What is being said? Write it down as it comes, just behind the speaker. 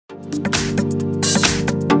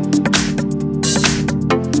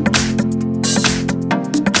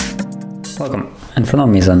Welcome, in front of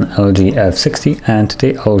me is an LG F60 and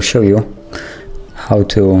today I'll show you how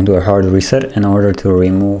to do a hard reset in order to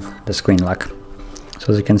remove the screen lock.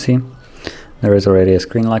 So as you can see, there is already a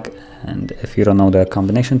screen lock, and if you don't know the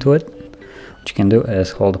combination to it, what you can do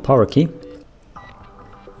is hold the power key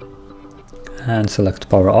and select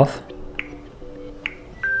power off.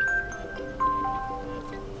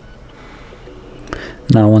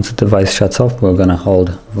 Now once the device shuts off, we're gonna hold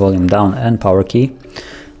volume down and power key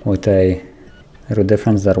with a little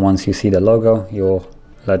difference that once you see the logo, you'll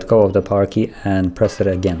let go of the power key and press it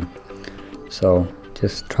again. So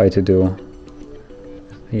just try to do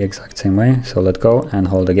the exact same way. So let go and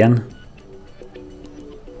hold again.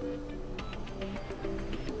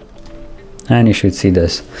 And you should see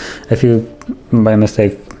this. If you by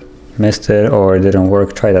mistake missed it or it didn't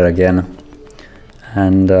work, try that again.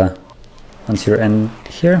 And once you're in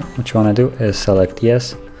here, what you want to do is select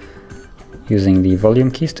yes, using the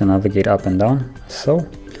volume keys to navigate up and down, so,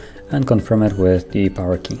 and confirm it with the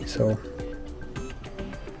power key, so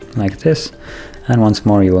like this. And once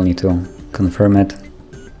more you will need to confirm it,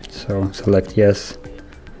 so select yes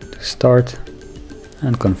to start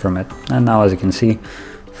and confirm it. And now as you can see,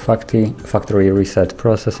 factory reset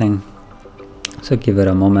processing, so give it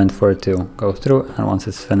a moment for it to go through, and once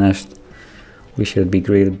it's finished we should be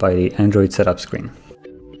greeted by the Android setup screen.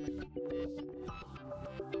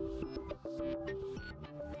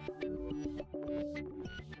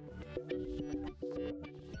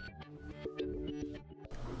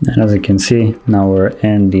 And as you can see, now we're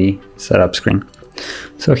in the setup screen.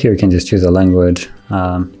 So here you can just choose a language.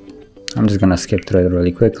 I'm just gonna skip through it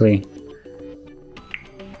really quickly.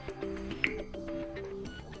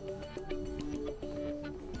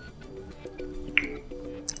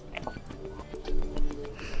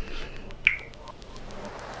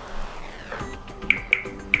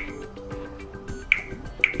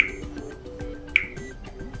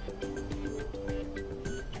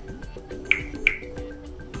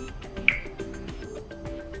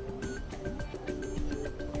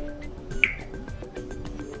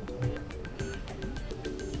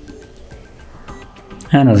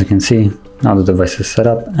 And as you can see, now the device is set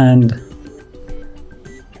up and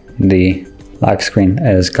the lock screen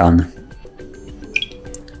is gone.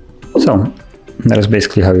 So that is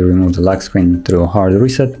basically how you remove the lock screen through hard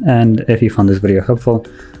reset. And if you found this video helpful,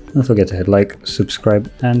 don't forget to hit like,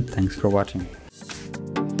 subscribe, and thanks for watching.